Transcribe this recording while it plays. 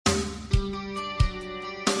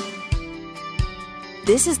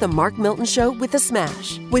This is the Mark Milton Show with The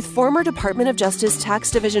Smash, with former Department of Justice Tax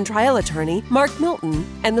Division trial attorney Mark Milton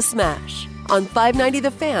and The Smash on 590 The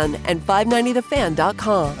Fan and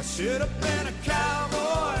 590thefan.com. I should have been a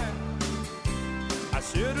cowboy. I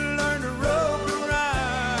should have learned to rope and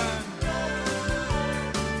ride.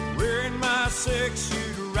 Wearing my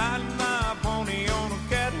six-shooter, riding my pony on a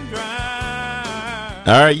cat and drive.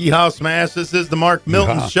 All right, yeehaw, Smash. This is the Mark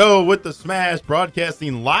Milton Show with The Smash,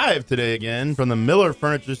 broadcasting live today again from the Miller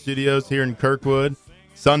Furniture Studios here in Kirkwood.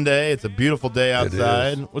 Sunday. It's a beautiful day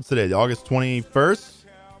outside. What's today? August 21st?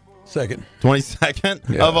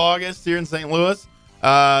 22nd of August here in St. Louis.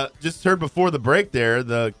 Just heard before the break there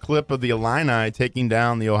the clip of the Illini taking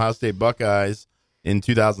down the Ohio State Buckeyes in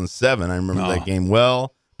 2007. I remember that game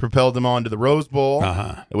well. Propelled them on to the Rose Bowl,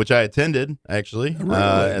 which I attended, actually,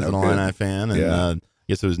 as an Illini fan. And I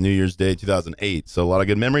guess it was New Year's Day 2008. So a lot of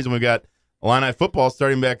good memories. And we've got Illini football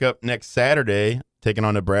starting back up next Saturday, taking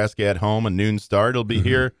on Nebraska at home, a noon start. It'll be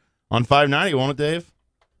here on 590, won't it, Dave?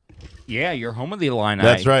 Yeah, you're home of the Illini.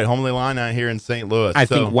 That's right, home of the Illini here in St. Louis. I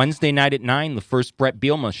think Wednesday night at 9, the first Brett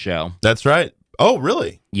Bielema show. That's right. Oh,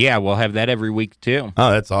 really? Yeah, we'll have that every week, too.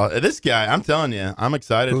 Oh, that's awesome. This guy, I'm telling you, I'm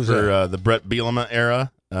excited for the Brett Bielema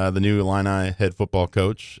era, the new Illini head football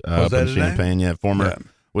coach up in Champaign. Yeah, former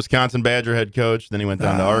Wisconsin Badger head coach. Then he went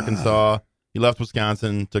down to Arkansas. He left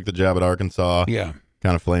Wisconsin, took the job at Arkansas. Yeah.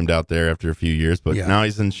 Kind of flamed out there after a few years. But now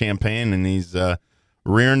he's in Champaign, and he's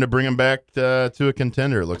rearing to bring him back to a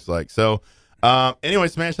contender, it looks like. So, anyway,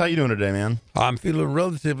 Smash, how you doing today, man? I'm feeling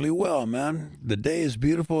relatively well, man. The day is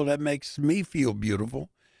beautiful. That makes me feel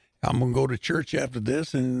beautiful. I'm going to go to church after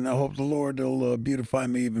this, and I hope the Lord will beautify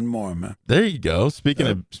me even more, man. There you go. Speaking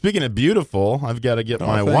of beautiful, I've got to get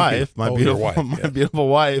my wife, my beautiful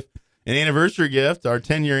wife, an anniversary gift. Our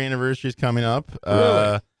 10-year anniversary is coming up,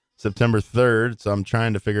 September 3rd, so I'm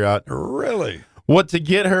trying to figure out what to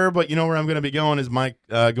get her, but you know where I'm going to be going is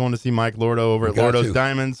going to see Mike Lordo over at Lordo's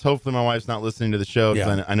Diamonds. Hopefully my wife's not listening to the show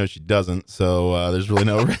because I know she doesn't, so there's really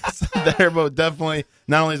no risk there, but definitely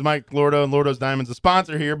not only is Mike Lordo and Lordo's Diamonds a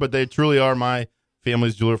sponsor here, but they truly are my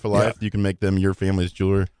family's jeweler for life. You can make them your family's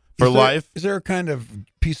jeweler for life. Is there a kind of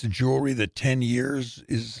piece of jewelry that 10 years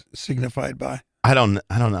is signified by? I don't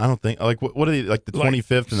think, like, what are they, like the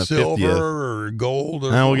 25th and the 50th? Silver or gold?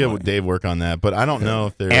 We'll get Dave work on that, but I don't know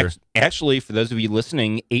if they're... Actually, for those of you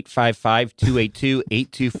listening,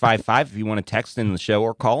 855-282-8255 if you want to text in the show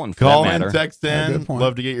or call in for that matter. Call in, text in.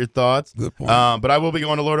 Love to get your thoughts. Good point. But I will be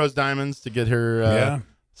going to Lordo's Diamonds to get her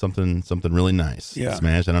something really nice.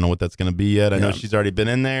 Smash. I don't know what that's going to be yet. I know she's already been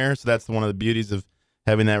in there, so that's one of the beauties of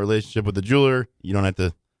having that relationship with the jeweler. You don't have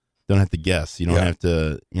to guess. You don't have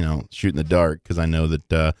to, shoot in the dark, because I know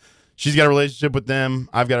that she's got a relationship with them.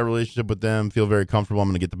 I've got a relationship with them. Feel very comfortable. I'm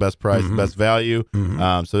going to get the best price, the best value.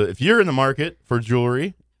 So if you're in the market for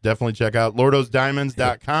jewelry, definitely check out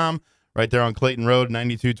lordosdiamonds.com right there on Clayton Road,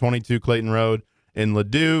 9222 Clayton Road in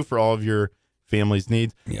Ladue for all of your family's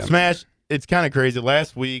needs. Smash, it's kind of crazy.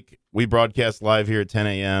 Last week, we broadcast live here at 10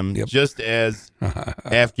 a.m. just as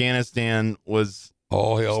Afghanistan was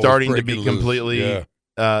starting to be completely...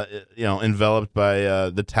 enveloped by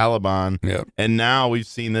the Taliban. And now we've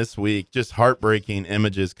seen this week just heartbreaking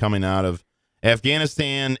images coming out of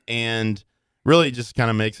Afghanistan, and really just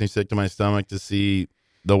kind of makes me sick to my stomach to see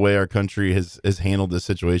the way our country has handled this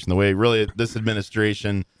situation, the way really this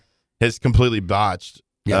administration has completely botched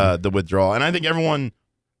the withdrawal. And I think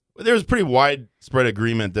there's pretty widespread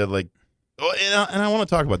agreement that, like, and I want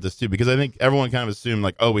to talk about this too, because I think everyone kind of assumed,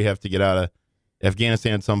 like, we have to get out of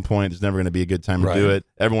Afghanistan at some point. There's never going to be a good time to do it.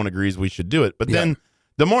 Everyone agrees we should do it. But then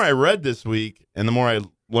the more I read this week and the more I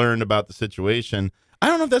learned about the situation, I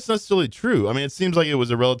don't know if that's necessarily true. I mean, it seems like it was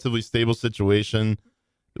a relatively stable situation.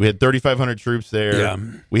 We had 3,500 troops there.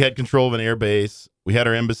 We had control of an air base. We had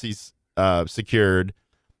our embassies secured.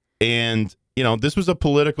 And, this was a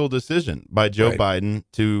political decision by Joe Biden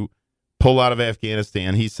to pull out of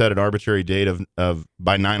Afghanistan. He set an arbitrary date of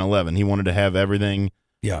by 9/11. He wanted to have everything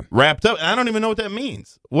wrapped up. And I don't even know what that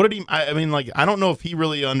means. What did he? I mean, I don't know if he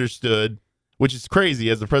really understood, which is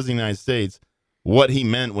crazy as the president of the United States, what he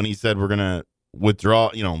meant when he said we're going to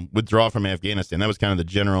withdraw from Afghanistan. That was kind of the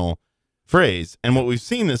general phrase. And what we've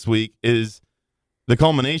seen this week is the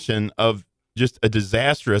culmination of just a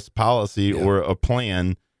disastrous policy or a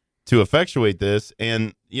plan to effectuate this.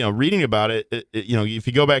 And, reading about it, if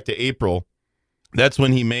you go back to April, that's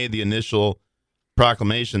when he made the initial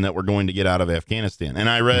proclamation that we're going to get out of Afghanistan. And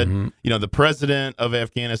I read, the president of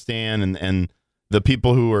Afghanistan and the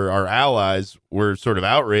people who were our allies were sort of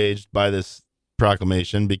outraged by this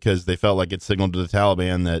proclamation because they felt like it signaled to the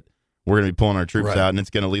Taliban that we're going to be pulling our troops out, and it's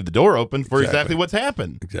going to leave the door open for exactly what's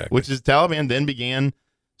happened. Exactly. Which is Taliban then began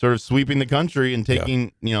sort of sweeping the country and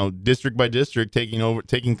taking, district by district,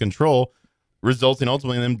 taking control, resulting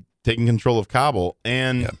ultimately in them taking control of Kabul.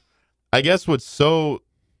 And I guess what's so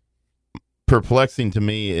perplexing to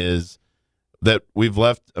me is that we've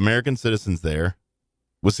left American citizens there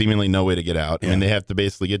with seemingly no way to get out. I mean, they have to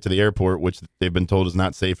basically get to the airport, which they've been told is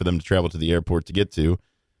not safe for them to travel to the airport to get to.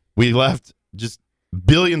 We left just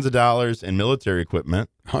billions of dollars in military equipment.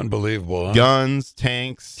 Unbelievable, huh? Guns,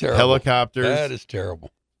 tanks, helicopters. That is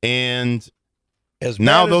terrible. And as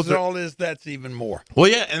now bad those as are all is, that's even more. Well,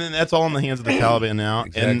 yeah, and then that's all in the hands of the Taliban now.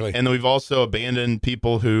 Exactly. And we've also abandoned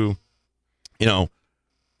people who,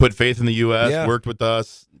 put faith in the U.S., worked with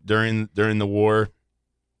us during the war.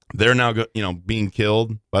 They're now, being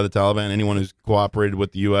killed by the Taliban. Anyone who's cooperated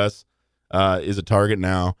with the U.S. Is a target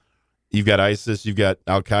now. You've got ISIS, you've got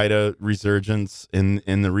Al-Qaeda resurgence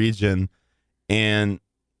in the region, and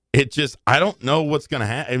I don't know what's going to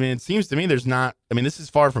happen. I mean, it seems to me this is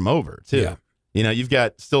far from over, too. Yeah. You've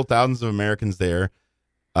got still thousands of Americans there.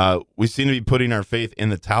 We seem to be putting our faith in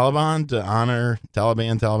the Taliban to honor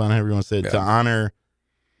Taliban, however you want to say it, to honor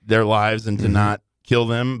their lives and to not kill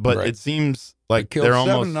them. But it seems like they're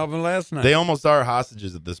almost 7 of them last night. They almost are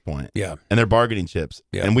hostages at this point. Yeah. And they're bargaining chips.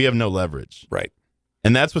 Yeah. And we have no leverage. Right.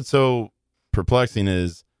 And that's what's so perplexing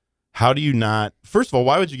is how do you not, first of all,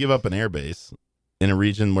 why would you give up an airbase in a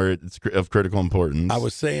region where it's of critical importance? I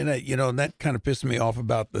was saying that, and that kind of pissed me off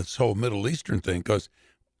about this whole Middle Eastern thing, because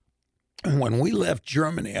when we left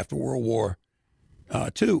Germany after World War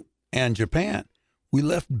II and Japan, we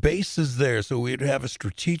left bases there so we'd have a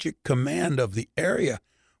strategic command of the area.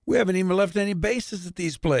 We haven't even left any bases at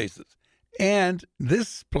these places. And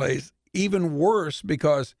this place, even worse,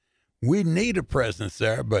 because we need a presence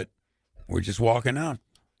there, but we're just walking out.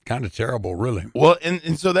 Kind of terrible, really. Well,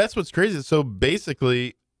 and so that's what's crazy. So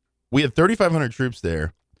basically, we had 3,500 troops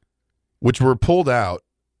there, which were pulled out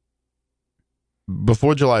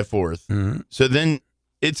before July 4th. Mm-hmm. So then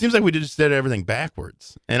it seems like we just did everything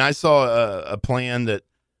backwards. And I saw a plan that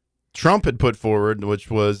Trump had put forward, which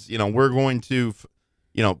was, we're going to,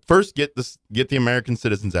 first get the American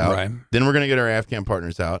citizens out. Right. Then we're going to get our Afghan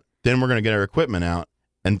partners out. Then we're going to get our equipment out.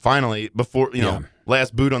 And finally, before,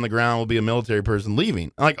 last boot on the ground will be a military person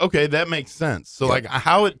leaving. I'm like, okay, that makes sense. So, like,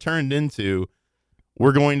 how it turned into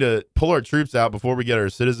we're going to pull our troops out before we get our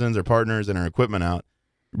citizens, our partners, and our equipment out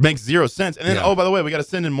makes zero sense. And then, oh, by the way, we got to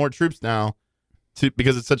send in more troops now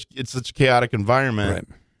because it's such a chaotic environment.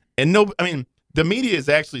 Right. And the media is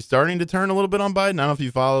actually starting to turn a little bit on Biden. I don't know if you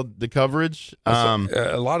followed the coverage.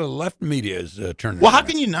 A lot of left media is turning. Well, how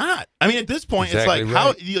can you not? I mean, at this point, it's like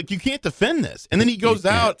how you can't defend this. And then he goes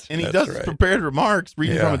out and he does prepared remarks,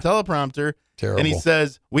 reading from a teleprompter. Terrible. And he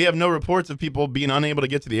says, "We have no reports of people being unable to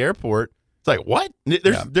get to the airport." It's like, what?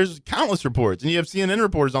 There's countless reports, and you have CNN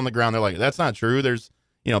reporters on the ground. They're like, "That's not true." There's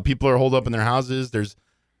people are holed up in their houses. There's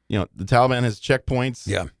the Taliban has checkpoints.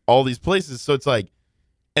 Yeah, all these places. So it's like,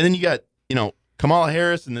 and then you got Kamala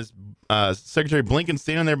Harris and this Secretary Blinken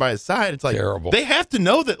standing there by his side. It's like terrible. They have to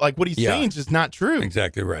know that what he's saying is just not true.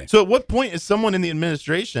 Exactly right. So at what point is someone in the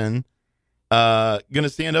administration going to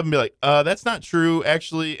stand up and be like, that's not true,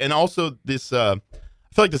 actually? And also this, I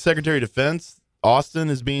feel like the Secretary of Defense, Austin,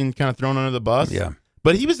 is being kind of thrown under the bus. Yeah.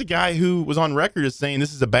 But he was a guy who was on record as saying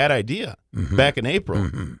this is a bad idea back in April.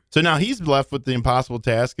 Mm-hmm. So now he's left with the impossible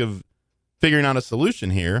task of figuring out a solution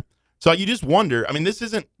here. So you just wonder, this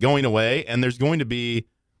isn't going away, and there's going to be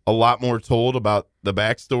a lot more told about the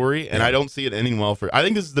backstory, and I don't see it ending well I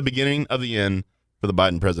think this is the beginning of the end for the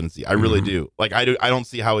Biden presidency. I really do. I don't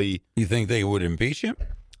see how he... You think they would impeach him?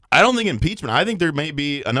 I don't think impeachment. I think there may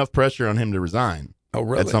be enough pressure on him to resign. Oh,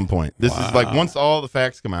 really? At some point. This is once all the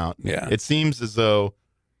facts come out, it seems as though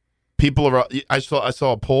people are... I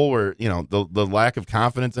saw a poll where, the lack of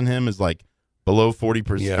confidence in him is below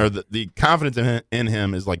 40%, or the confidence in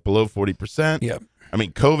him is below 40%. Yeah.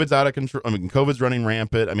 COVID's out of control. COVID's running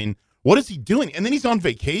rampant. What is he doing? And then he's on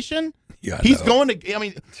vacation? Yeah. He's going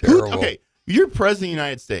to, okay, you're president of the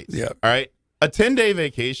United States. Yeah. All right. A 10-day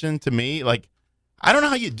vacation to me, I don't know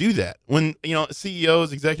how you do that when,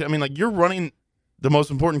 CEOs, executive, you're running the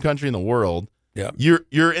most important country in the world. Yeah.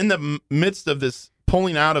 You're in the midst of this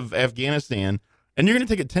pulling out of Afghanistan, and you're going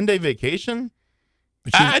to take a 10-day vacation?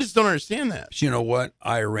 I just don't understand that. But you know what?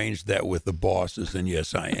 I arranged that with the bosses, and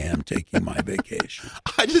yes, I am taking my vacation.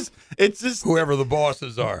 It's just whoever the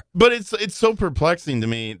bosses are. But it's so perplexing to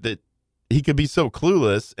me that he could be so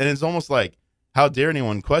clueless, and it's almost like, how dare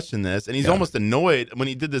anyone question this? And he's almost annoyed when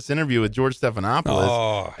he did this interview with George Stephanopoulos.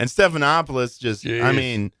 Oh, and Stephanopoulos just,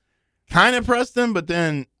 kind of pressed him, but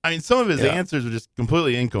then, I mean, some of his answers were just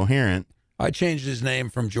completely incoherent. I changed his name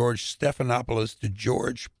from George Stephanopoulos to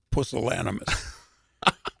George Pusillanimous.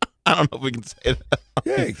 I don't know if we can say that.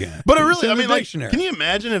 Yeah, you can. But it really, I mean, like, can you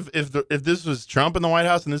imagine if this was Trump in the White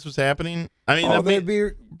House and this was happening? I mean, they'd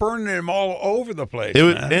be burning him all over the place.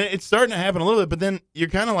 And it's starting to happen a little bit, but then you're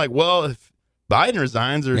kind of like, well, if Biden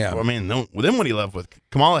resigns, or I mean, then what are you left with?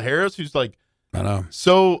 Kamala Harris, who's like, I know.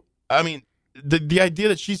 So, I mean, the idea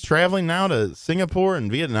that she's traveling now to Singapore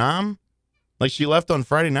and Vietnam, like she left on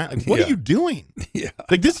Friday night, like, what are you doing? Yeah,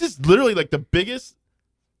 like this is literally like the biggest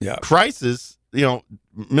crisis.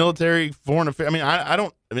 Military, foreign affairs. I mean, I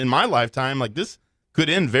don't. In my lifetime, like this could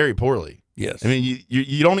end very poorly. Yes. I mean,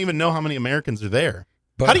 you don't even know how many Americans are there.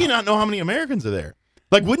 But how do you not know how many Americans are there?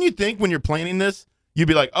 Like, wouldn't you think when you're planning this, you'd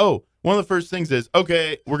be like, oh, one of the first things is,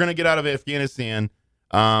 okay, we're gonna get out of Afghanistan.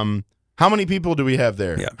 How many people do we have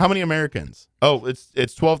there? Yeah. How many Americans? Oh,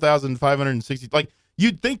 it's 12,560. Like,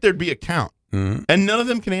 you'd think there'd be a count, and none of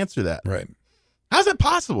them can answer that. Right. How's that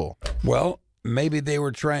possible? Well, maybe they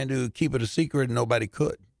were trying to keep it a secret and nobody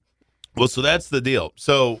could. Well, so that's the deal.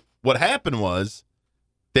 So what happened was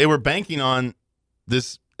they were banking on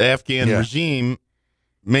this Afghan regime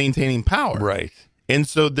maintaining power. Right. And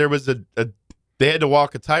so there was they had to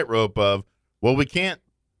walk a tightrope of, well, we can't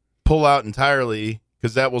pull out entirely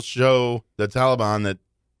because that will show the Taliban that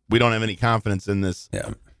we don't have any confidence in this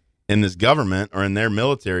government or in their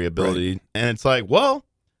military ability. Right. And it's like, well,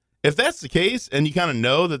 if that's the case, and you kind of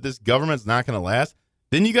know that this government's not going to last,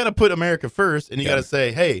 then you got to put America first, and you got to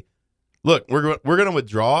say, "Hey, look, we're going to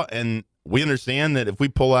withdraw, and we understand that if we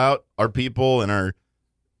pull out our people and our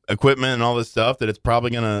equipment and all this stuff, that it's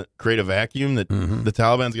probably going to create a vacuum that the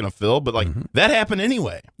Taliban's going to fill." But like that happened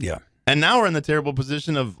anyway. Yeah. And now we're in the terrible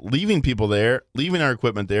position of leaving people there, leaving our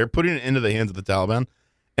equipment there, putting it into the hands of the Taliban,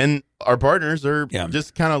 and our partners are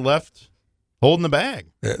just kind of left holding the bag.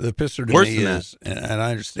 The picture to me is, and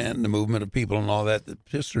I understand the movement of people and all that, the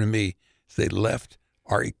picture to me is they left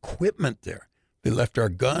our equipment there. They left our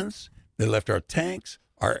guns. They left our tanks,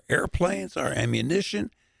 our airplanes, our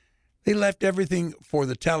ammunition. They left everything for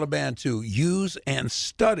the Taliban to use and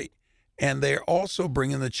study. And they're also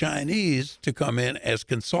bringing the Chinese to come in as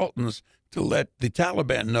consultants to let the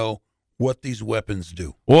Taliban know what these weapons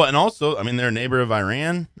do. Well, and also, I mean, they're a neighbor of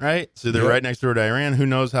Iran, right? So they're right next door to Iran. Who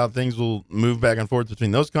knows how things will move back and forth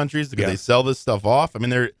between those countries because they sell this stuff off. I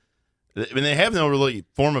mean, they have no really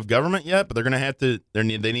form of government yet, but they're going to have to. They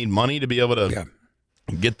need money to be able to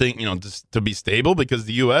get things, just to be stable because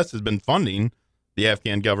the U.S. has been funding the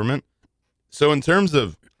Afghan government. So in terms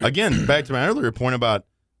of, again, back to my earlier point about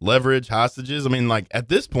leverage, hostages. I mean, like at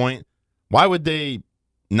this point, why would they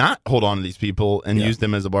not hold on to these people and use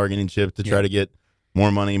them as a bargaining chip to try to get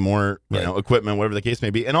more money, more equipment, whatever the case may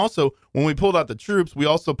be? And also, when we pulled out the troops, we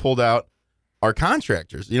also pulled out our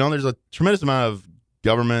contractors. There's a tremendous amount of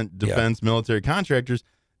government, defense, military contractors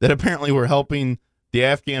that apparently were helping the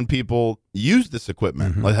Afghan people use this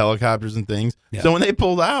equipment, like helicopters and things. Yeah. So when they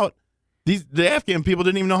pulled out, the Afghan people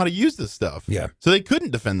didn't even know how to use this stuff. Yeah. So they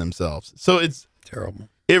couldn't defend themselves. So it's terrible.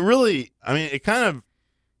 It really, I mean, it kind of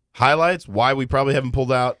highlights why we probably haven't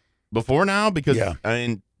pulled out before now because, I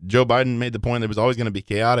mean, Joe Biden made the point that it was always going to be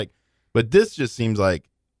chaotic, but this just seems like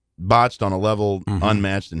botched on a level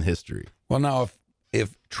unmatched in history. Well, now,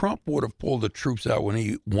 if Trump would have pulled the troops out when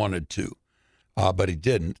he wanted to, but he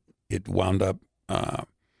didn't, it wound up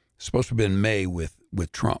supposed to have been May with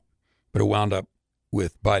Trump, but it wound up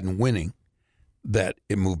with Biden winning, that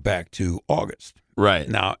it moved back to August. Right.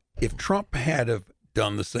 Now, if Trump had have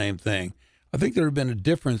done the same thing, I think there would have been a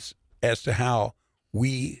difference as to how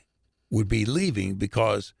we would be leaving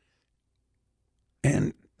because,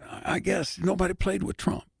 and I guess nobody played with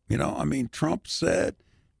Trump. I mean, Trump said,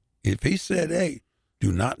 if he said, hey,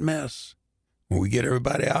 do not mess. When we get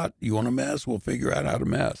everybody out, you want to mess, we'll figure out how to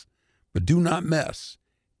mess. But do not mess.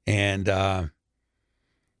 And, I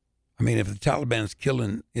mean, if the Taliban's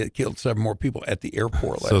killed 7 more people at the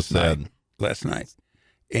airport last night,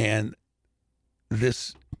 and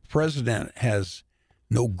this president has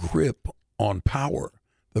no grip on power,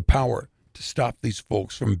 the power to stop these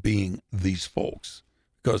folks from being these folks,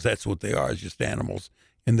 because that's what they are, is just animals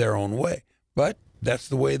in their own way. But that's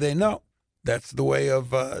the way they know. That's the way of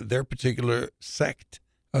their particular sect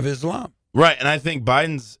of Islam. Right, and I think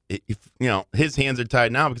Biden's, his hands are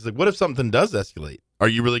tied now because, like, what if something does escalate? Are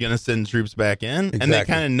you really going to send troops back in? Exactly. And they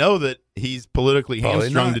kind of know that he's politically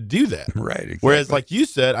hamstrung to do that. Right, exactly. Whereas, like you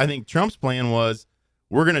said, I think Trump's plan was,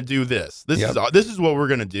 we're going to do this. This is what we're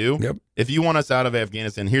going to do. Yep. If you want us out of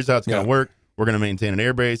Afghanistan, here's how it's going to work. We're going to maintain an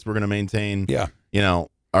air base. We're going to maintain,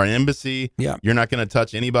 our embassy. Yeah. You're not going to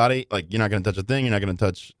touch anybody. Like, you're not going to touch a thing. You're not going to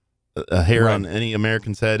touch a hair on any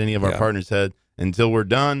American's head, any of our partners' head, until we're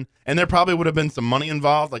done. And there probably would have been some money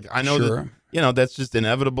involved. Like I know that that's just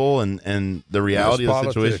inevitable and the reality of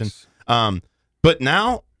the situation. But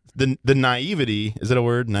now the naivety, is it a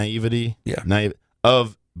word? Naivety? Yeah.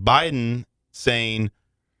 Of Biden saying,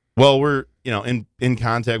 well, we're in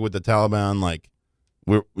contact with the Taliban, like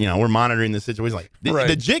we're monitoring the situation. Like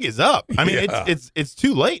the jig is up. I mean, it's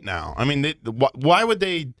too late now. I mean, why would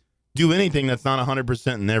they do anything that's not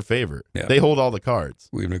 100% in their favor? Yeah. They hold all the cards.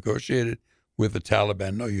 We've negotiated with the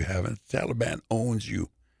Taliban. No, you haven't. The Taliban owns you.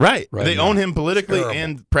 Right. They own him politically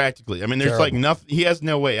and practically. I mean, there's like nothing. He has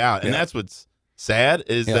no way out, and that's what's sad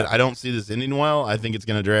is that I don't see this ending well. I think it's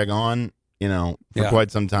going to drag on, for quite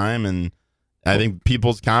some time, and I think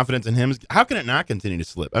people's confidence in him is. How can it not continue to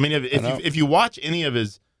slip? I mean, if you watch any of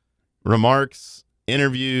his remarks,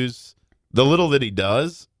 interviews, the little that he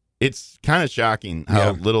does, it's kind of shocking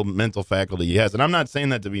how little mental faculty he has. And I'm not saying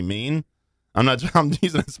that to be mean. I'm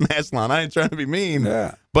using a smash line. I ain't trying to be mean.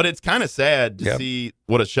 Yeah. But it's kind of sad to see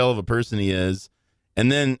what a shell of a person he is.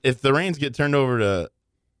 And then if the reins get turned over to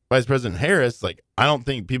Vice President Harris, like I don't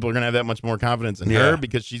think people are going to have that much more confidence in her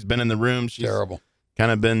because she's been in the room. She's terrible.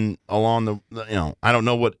 Kind of been along the, I don't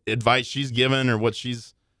know what advice she's given or what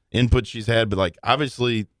input she's had, but like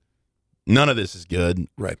obviously none of this is good.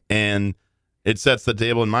 Right. And it sets the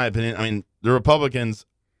table, in my opinion. I mean, the Republicans,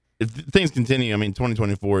 if things continue, I mean,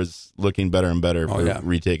 2024 is looking better and better for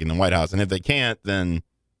retaking the White House. And if they can't, then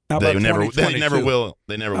they never will. They never will.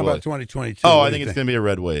 How about 2022? Oh, I think it's going to be a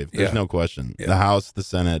red wave. There's no question. Yeah. The House, the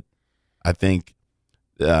Senate, I think,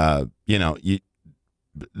 there's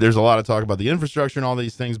a lot of talk about the infrastructure and all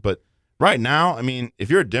these things. But right now, I mean,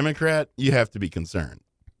 if you're a Democrat, you have to be concerned.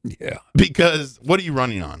 Yeah. Because what are you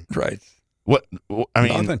running on? Right. What I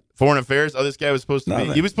mean, Nothing. Foreign affairs. Oh, this guy was supposed to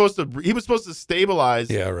be. He was supposed to stabilize.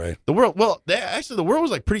 Yeah, right. The world. Well, the world was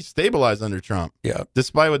like pretty stabilized under Trump. Yeah.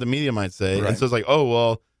 Despite what the media might say, and so it's like, oh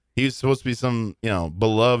well, he's supposed to be some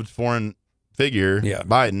beloved foreign figure. Yeah.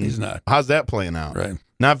 Biden. He's not. How's that playing out? Right.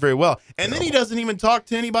 Not very well. And then he doesn't even talk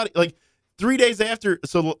to anybody. Like 3 days after.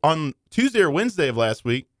 So on Tuesday or Wednesday of last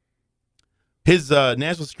week, his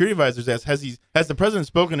national security advisors asked, has the president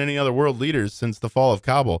spoken to any other world leaders since the fall of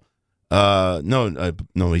Kabul? No,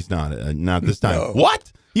 he's not. Not this time. No.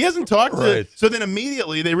 What? He hasn't talked to. So then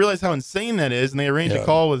immediately they realize how insane that is, and they arrange a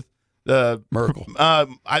call with Merkel.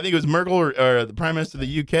 I think it was Merkel or the Prime Minister of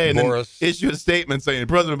the UK, and Boris. then issue a statement saying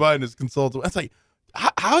President Biden is consulted. That's like,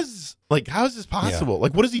 how is this possible?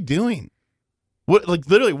 Like, what is he doing?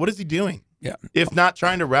 Literally, what is he doing? Yeah. If not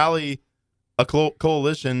trying to rally a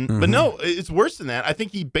coalition, but no, it's worse than that. I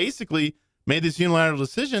think he basically made this unilateral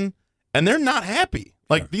decision, and they're not happy.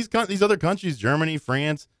 Like these other countries, Germany,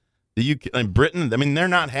 France, the UK, and Britain, I mean, they're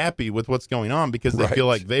not happy with what's going on because they feel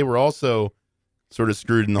like they were also sort of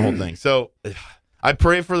screwed in the whole thing. So I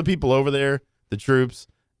pray for the people over there, the troops,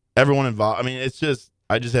 everyone involved. I mean, I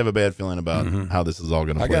just have a bad feeling about how this is all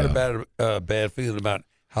going to play out. I got a bad feeling about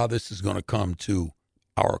how this is going to come to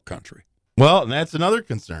our country. Well, and that's another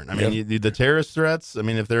concern. I mean, the terrorist threats, I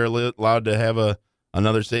mean, if they're allowed to have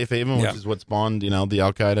another safe haven, which is what spawned, the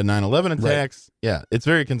Al-Qaeda 9/11 attacks. Right. Yeah, it's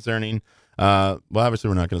very concerning. Well, obviously,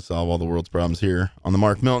 we're not going to solve all the world's problems here on the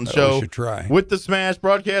Mark Milton Show. We should try. With the Smash,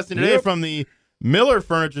 broadcasting today from the Miller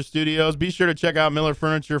Furniture Studios. Be sure to check out Miller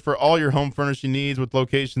Furniture for all your home furnishing needs with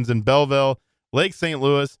locations in Belleville, Lake St.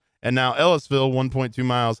 Louis, and now Ellisville, 1.2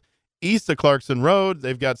 miles east of Clarkson Road.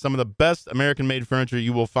 They've got some of the best American-made furniture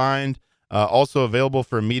you will find. Also available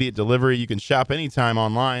for immediate delivery. You can shop anytime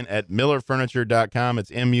online at millerfurniture.com. It's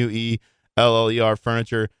MUELLER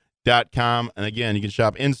furniture.com. And again, you can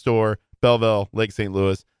shop in-store, Belleville, Lake St.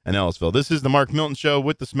 Louis, and Ellisville. This is the Mark Milton Show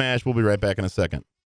with the Smash. We'll be right back in a second.